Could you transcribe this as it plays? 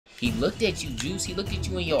He looked at you, Juice. He looked at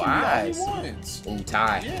you in your eyes. Ooh,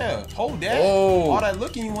 tie. Yeah, hold that. Oh. All that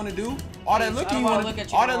looking you want to do. All that looking you want to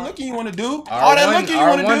do. All that looking you want to do. R1, All that looking you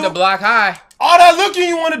want to do. R1 to block high. All that looking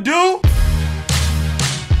you want to do.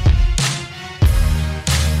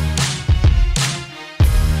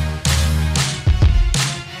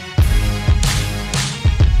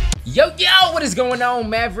 Yo, what is going on,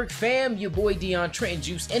 Maverick fam? Your boy Dion, Trent, and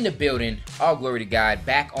Juice in the building. All glory to God,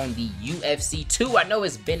 back on the UFC 2. I know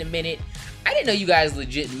it's been a minute. I didn't know you guys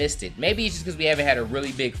legit missed it. Maybe it's just because we haven't had a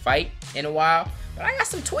really big fight in a while. But I got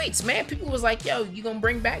some tweets, man. People was like, yo, you gonna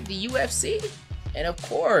bring back the UFC? And of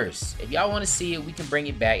course, if y'all want to see it, we can bring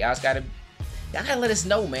it back. Y'all gotta let us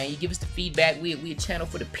know, man. You give us the feedback. We a channel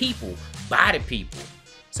for the people, by the people.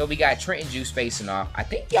 So we got Trent and Juice facing off. I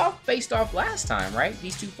think y'all faced off last time, right?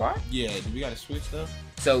 These two fought? Yeah, we got to switch though.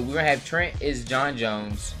 So we're going to have Trent is Jon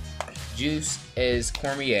Jones, Juice is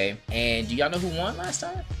Cormier. And do y'all know who won last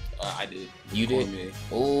time? I did. You Cormier. did?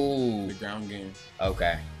 Ooh. The ground game.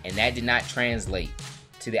 Okay. And that did not translate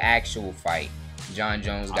to the actual fight. Jon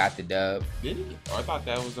Jones got the dub. Did he? Oh, I thought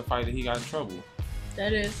that was the fight that he got in trouble.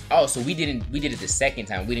 That is. Oh, so we did it the second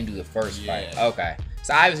time. We didn't do the first fight. Okay.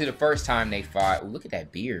 So obviously the first time they fought, ooh, look at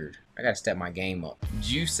that beard. I gotta step my game up.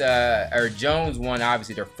 Jones won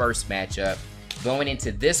obviously their first matchup. Going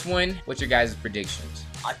into this one, what's your guys' predictions?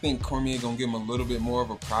 I think Cormier gonna give him a little bit more of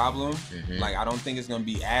a problem. Like, I don't think it's gonna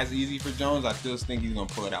be as easy for Jones. I still think he's gonna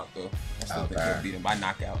pull it out though. I still think he'll beat him by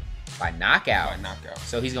knockout. By knockout? By knockout.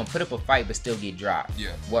 So he's gonna put up a fight but still get dropped.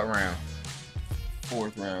 Yeah. What round?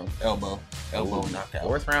 Fourth round, elbow knockout.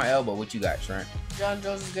 Fourth round elbow. What you got, Trent? Jon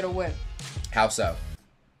Jones is gonna win. How so?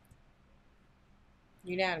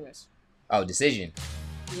 Unanimous. Oh, decision.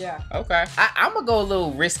 Yeah. Okay. I'm gonna go a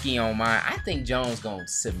little risky on mine. I think Jones gonna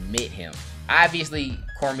submit him. Obviously,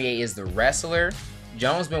 Cormier is the wrestler.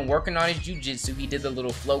 Jones been working on his jiu-jitsu. He did the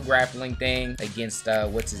little flow grappling thing against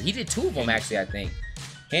he did two of them actually, I think.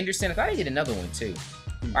 Henderson. I thought he did another one too.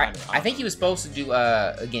 I think he was supposed to do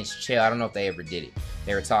against Chael. I don't know if they ever did it.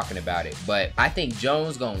 They were talking about it, but I think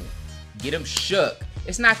Jones gonna get him shook.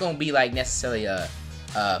 It's not gonna be like necessarily a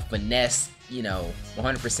finesse, you know,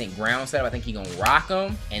 100% ground setup. I think he gonna rock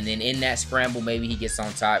him, and then in that scramble, maybe he gets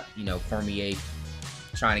on top. You know, Cormier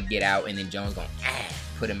trying to get out, and then Jones gonna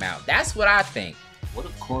put him out. That's what I think. What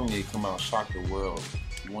if Cormier come out shock the world?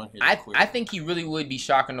 I think he really would be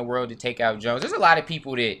shocking the world to take out Jones. There's a lot of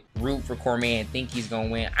people that root for Cormier and think he's gonna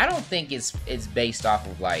win. I don't think it's based off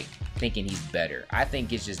of like thinking he's better. I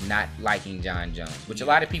think it's just not liking Jon Jones, which a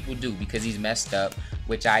lot of people do because he's messed up,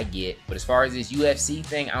 which I get. But as far as this UFC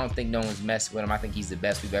thing, I don't think no one's messed with him. I think he's the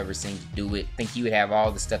best we've ever seen to do it. I think he would have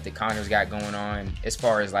all the stuff that Connor's got going on as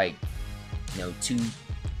far as like, you know, two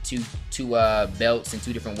belts in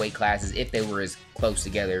two different weight classes if they were as close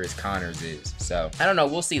together as Connor's is. So I don't know,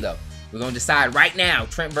 we'll see though. We're gonna decide right now.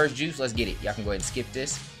 Trent versus Juice. Let's get it. Y'all can go ahead and skip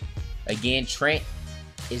this. Again, Trent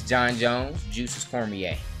is Jon Jones, Juice is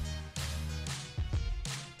Cormier.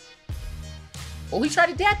 Oh, he tried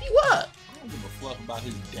to dap you up. I don't give a fuck about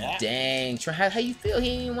his dap. Dang, Trent, how you feel? He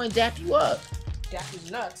didn't even want to dap you up. Dap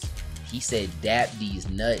his nuts. He said, dap these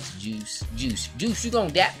nuts, Juice. Juice, you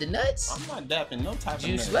gonna dap the nuts? I'm not dapping no type of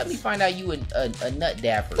Juice, nuts. let me find out you a nut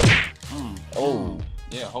dapper. Oh.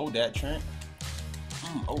 Yeah, hold that, Trent.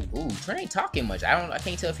 Ooh, Trent ain't talking much. I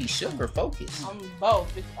can't tell if he's shook or focused. I'm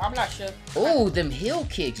both. I'm not shook. Ooh, them heel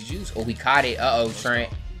kicks, Juice. Oh, he caught it. Uh-oh,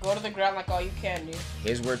 Trent. Go to the ground like all you can do.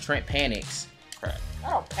 Here's where Trent panics. Crap. I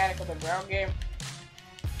don't panic with the ground game.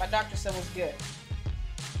 My doctor said was good.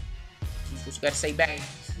 Juice, what you got to say back?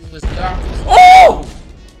 Oh!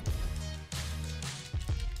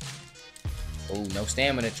 Oh, no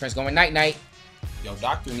stamina. Trent's going night-night. Yo,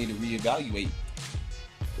 doctor need to reevaluate.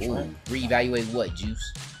 Ooh, reevaluate what,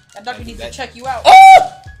 Juice? That doctor needs to check you out.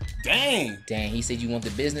 Oh! Dang. Dang, he said you want the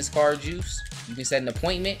business card, Juice? You can set an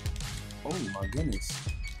appointment? Oh, my goodness.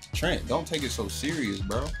 Trent, don't take it so serious,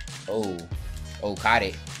 bro. Oh, caught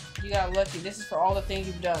it. You got lucky. This is for all the things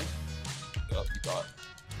you've done. Yup, you thought.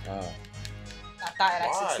 Oh. I thought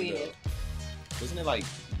I succeeded. Though? Doesn't it, like,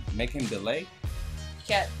 make him delay? You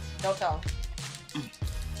can't. Don't tell him.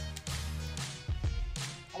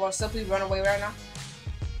 I want to simply run away right now.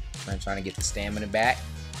 I'm trying to get the stamina back.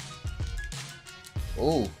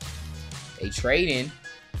 Ooh. They trading.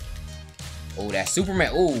 Oh, that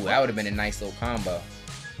Superman. Ooh, that would have been a nice little combo.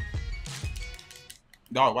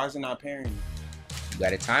 Dog, why is it not pairing? You got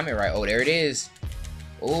to time it right. Oh, there it is.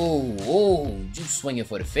 Oh, you swinging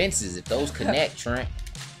for the fences. If those connect, Trent.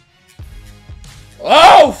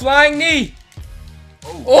 Oh, flying knee.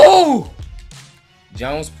 Oh.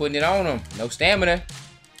 Jones putting it on him. No stamina.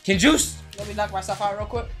 Can Juice? Let me knock myself out real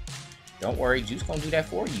quick. Don't worry, Juice gonna do that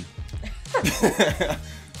for you.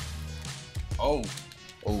 Oh,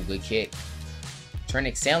 good kick. Trent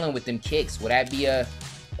excelling with them kicks. Would that be a...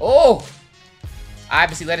 Oh!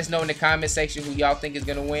 Obviously, let us know in the comment section who y'all think is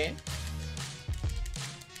gonna win.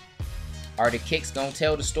 Are the kicks gonna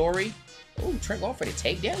tell the story? Oh, Trent going for the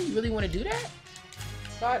takedown. You really want to do that?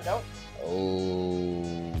 No, I don't.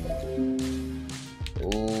 Oh.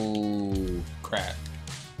 crap.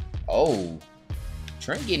 Oh.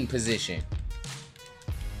 Trent getting position.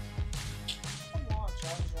 Come on, Joe.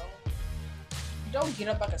 You don't get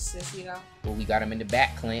up like a sissy now. Well, we got him in the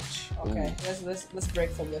back clinch. Okay, let's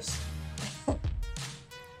break from this.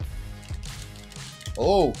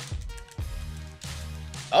 Oh.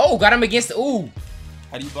 Oh, got him against the... Ooh.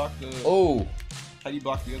 How do you block the... Oh. How do you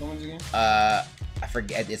block the other ones again? I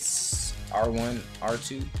forget. It's R1,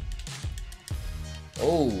 R2.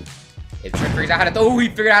 Oh. If Trent figures out how to throw... Oh, he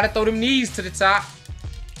figured out how to throw them knees to the top.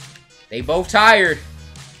 They both tired.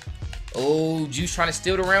 Oh, Juice trying to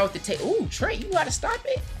steal the round with the tape. Oh, Trent, you gotta stop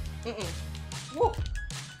it. Woo. All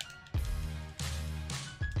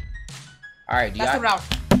right, That's the round.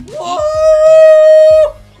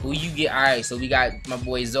 Whoa! Who you get? All right, so we got my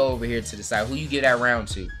boy Zoe over here to the side. Who you get that round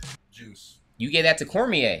to? Juice. You get that to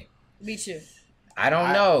Cormier. Me too. I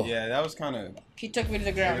don't know. Yeah, that was kind of... He took me to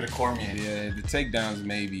the ground. Cormier. Yeah, the takedowns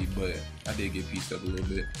maybe, but I did get pieced up a little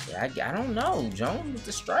bit. I don't know. Jones with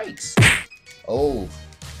the strikes. Oh.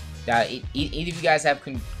 Now, either of you guys have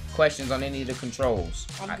questions on any of the controls?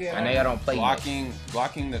 I'm good. I know y'all don't play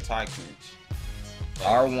Blocking the tie clinch.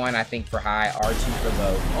 R1, I think, for high. R2 for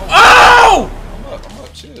low. Oh! I'm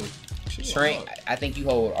up. Chill. Trent, I think you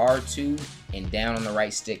hold R2 and down on the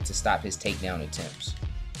right stick to stop his takedown attempts.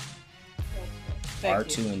 Thank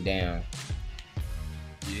R2 you. and down.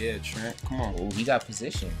 Yeah, Trent. Come on. Oh, he got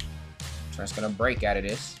position. Trent's gonna break out of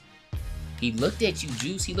this. He looked at you,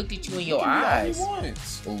 Juice. He looked at you in your eyes.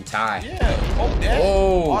 Oh, tie. Yeah. Oh, that.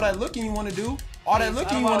 Oh. All that looking you want to do. All that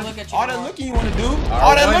looking you want to do. All that looking you want to do.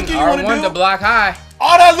 All that looking you want to do. R1 to block high.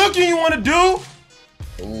 All that looking you want to do.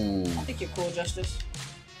 Ooh. I think you're cool, Justice.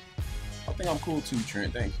 I think I'm cool too,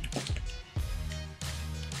 Trent. Thank you.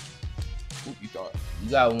 Who you thought? You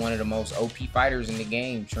got one of the most OP fighters in the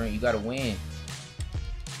game, Trent. You gotta win.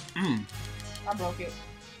 I broke it.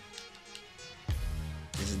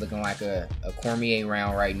 This is looking like a Cormier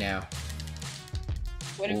round right now.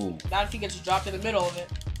 What if, not if he gets dropped in the middle of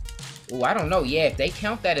it. Ooh, I don't know. Yeah, if they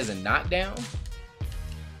count that as a knockdown,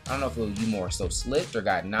 I don't know if you more so slipped or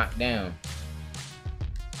got knocked down.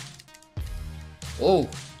 Ooh.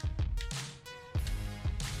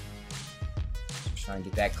 Just trying to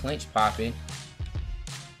get that clinch popping.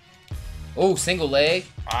 Oh, single leg.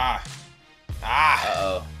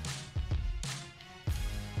 Uh-oh.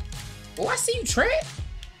 Oh, I see you, Trent.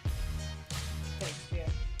 Thanks, yeah.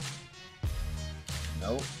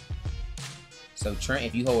 Nope. So, Trent,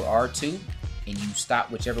 if you hold R2 and you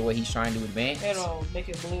stop whichever way he's trying to advance. It'll make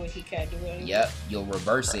it blue and he can't do it. Yep, you'll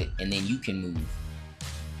reverse it and then you can move.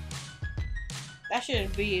 That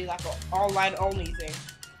should be like an online only thing.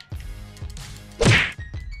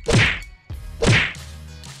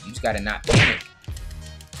 You just gotta not panic.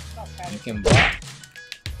 You can block.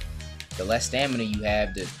 The less stamina you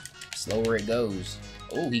have, the slower it goes.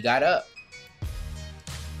 Oh, he got up.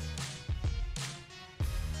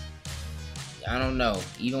 I don't know.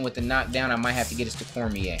 Even with the knockdown, I might have to get us to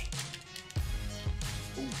Cormier.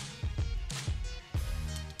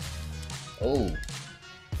 Oh.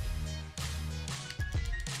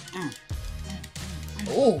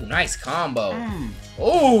 Oh, nice combo.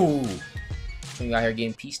 Oh. You out here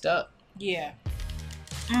getting pieced up. Yeah.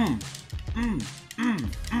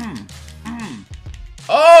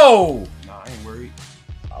 Oh! Nah, I ain't worried.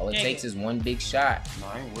 All it takes is one big shot.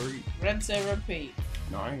 Nah, I ain't worried. Rinse and repeat.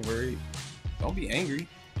 Nah, I ain't worried. Don't be angry.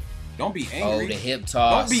 Don't be angry. Oh, the hip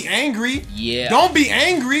toss. Don't be angry. Yeah. Don't be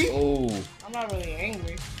angry. Oh. I'm not really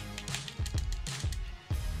angry.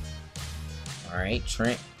 All right,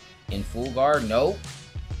 Trent in full guard. Nope.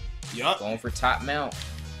 Yup. Going for top mount.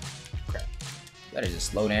 Crap. You gotta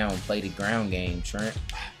just slow down and play the ground game, Trent.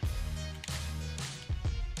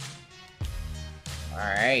 All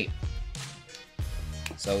right.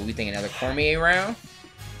 So we think another Cormier round?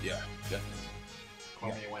 Yeah, definitely.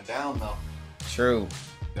 Cormier went down though. True.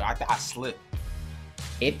 I slipped.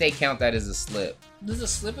 If they count that as a slip. Does a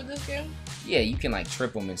slip in this game? Yeah, you can like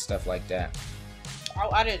trip them and stuff like that.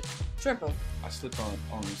 I didn't trip him. I slipped on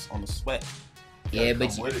the sweat. Yeah,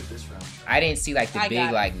 but I didn't see like the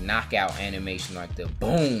big like knockout animation, like the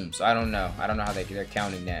boom. So I don't know. I don't know how they're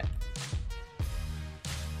counting that.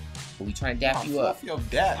 But we trying to dap you up.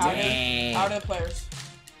 Dap, Out of the players.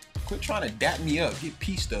 Quit trying to dap me up. Get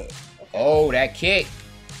pieced up. Oh, that kick.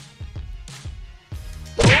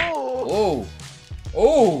 Oh.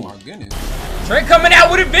 Oh. My goodness. Trent coming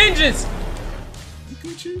out with a vengeance. We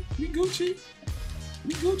Gucci. We Gucci.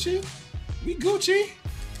 We Gucci. We Gucci.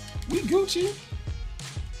 We Gucci.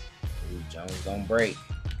 Ooh, Jones gonna break.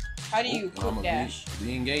 How do you quick dash?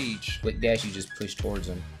 Re-engage. Quick dash, you just push towards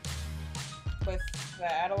him. With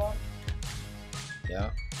the analog?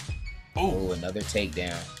 Yeah. Oh, Oh, another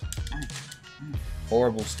takedown.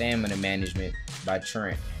 Horrible stamina management by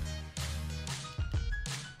Trent.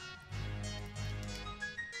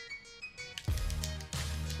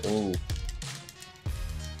 Oh.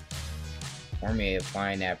 Cormier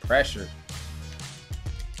applying that pressure.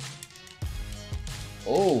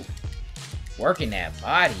 Oh. Working that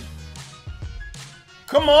body.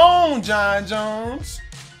 come on, John Jones.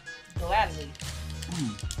 Gladly.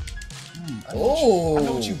 I Oh.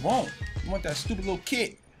 know what you want. You want that stupid little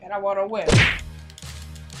kick. And I want to win.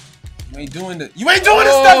 You ain't doing the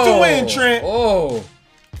stuff to win, Trent. Oh.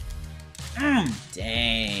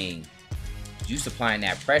 Dang. Juice applying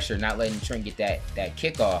that pressure, not letting Trent get that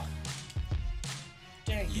kick off.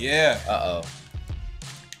 Dang. Yeah. Uh-oh.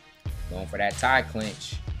 Going for that tie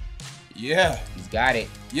clinch. Yeah. He's got it.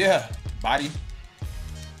 Yeah. Body.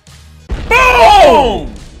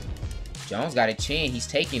 Boom! Jones got a chin. He's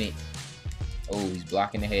taking it. Oh, he's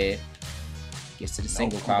blocking the head. Gets to the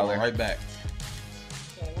single I'm collar. going right back.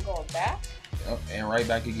 Okay, we're going back? Yep, and right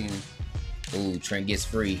back again. Ooh, Trent gets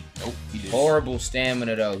free. Nope, he did. Horrible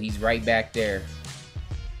stamina, though. He's right back there.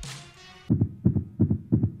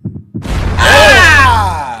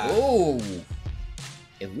 Ah! Ooh.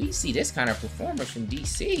 If we see this kind of performance from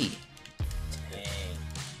DC. Dang.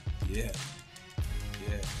 Yeah.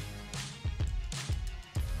 Yeah.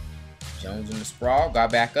 Jones in the sprawl.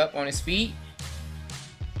 Got back up on his feet.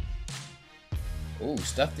 Ooh,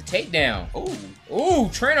 stuffed the takedown. Ooh. Ooh,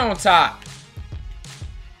 Trent on top.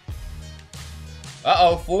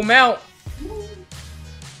 Uh-oh, full mount.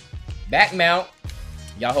 Back mount.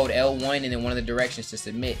 Y'all hold L1 and then one of the directions to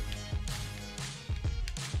submit.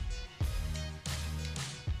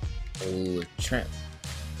 Ooh, Trent.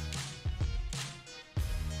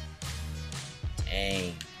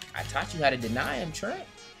 Dang. I taught you how to deny him, Trent.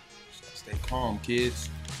 Stay calm, kids.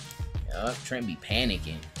 Yup, Trent be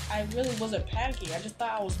panicking. I really wasn't panicking. I just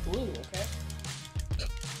thought I was blue, okay?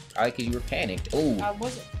 Probably because you were panicked. Ooh. I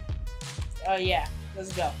wasn't. Oh, yeah.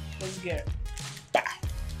 Let's go. Let's get it. Bow.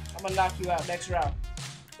 I'm gonna knock you out next round.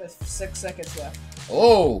 With 6 seconds left.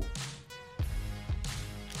 Oh.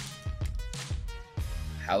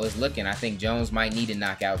 How it's looking? I think Jones might need a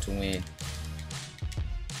knockout to win.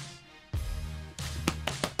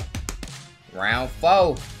 Round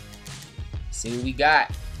 4. See what we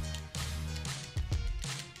got.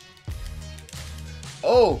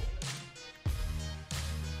 Oh.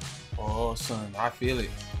 Oh, son, I feel it.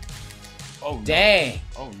 Oh, no. Dang.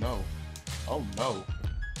 Oh, no. Oh, no.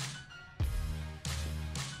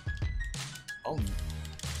 Oh,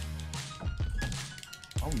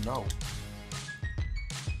 oh, no.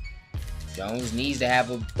 Jones needs to have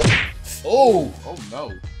a... Oh. Oh,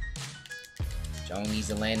 no. Jones needs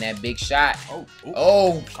to land that big shot. Oh, ooh.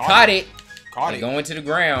 Oh, caught it. Caught They're it. going to the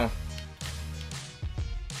ground.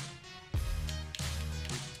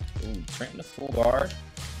 Ooh, Trent in the full guard.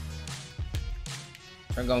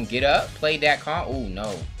 Trent gonna get up, play that calm. Ooh,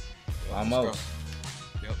 no. Almost.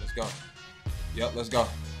 Yep, let's go. Yep, let's go.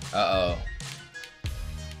 Uh-oh.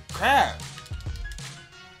 Crap.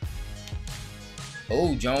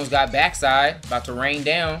 Oh, Jones got backside. About to rain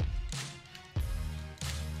down.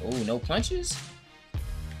 Oh, no punches?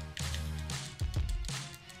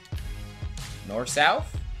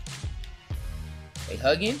 North-south? They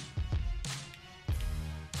hugging?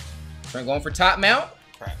 Trent going for top mount?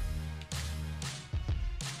 Crap.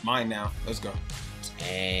 Mine now. Let's go.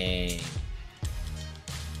 Dang.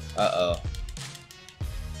 Uh-oh.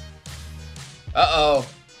 Uh-oh.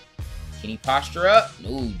 Can he posture up?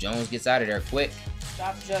 Ooh, Jones gets out of there quick.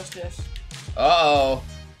 Stop justice. Uh-oh.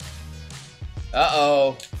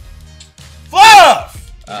 Uh-oh.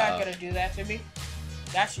 Fluff! You're not gonna do that to me.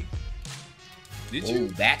 Got you. Did Ooh,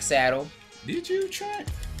 you? back saddle. Did you, Trent?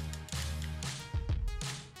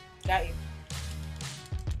 Got you.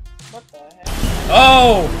 What the heck?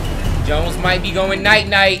 Oh! Jones might be going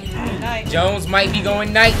night-night. Night. Jones might be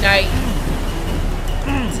going night-night.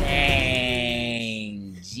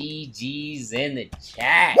 Dang. GG's in the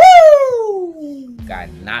chat. Woo!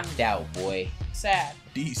 Got knocked out, boy. Sad.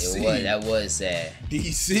 DC. That was sad.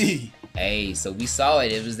 DC. Hey, so we saw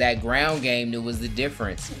it. It was that ground game that was the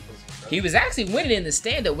difference. He was actually winning in the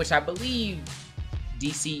stand-up, which I believe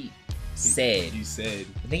DC said. He said.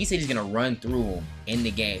 I think he said he's gonna run through him in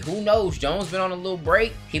the game. Who knows? Jones been on a little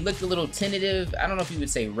break. He looked a little tentative. I don't know if you would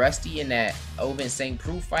say rusty in that Oven St.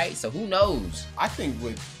 Preux fight. So who knows? I think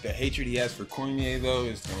with the hatred he has for Cormier though,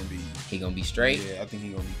 it's gonna be. He gonna be straight. Yeah, I think he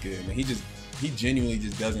gonna be good, man. He genuinely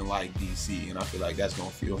just doesn't like DC, and I feel like that's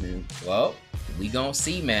gonna fuel him. Well, we gonna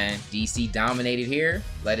see, man. DC dominated here.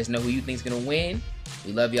 Let us know who you think's gonna win.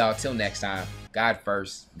 We love y'all. Till next time. God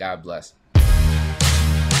first. God bless.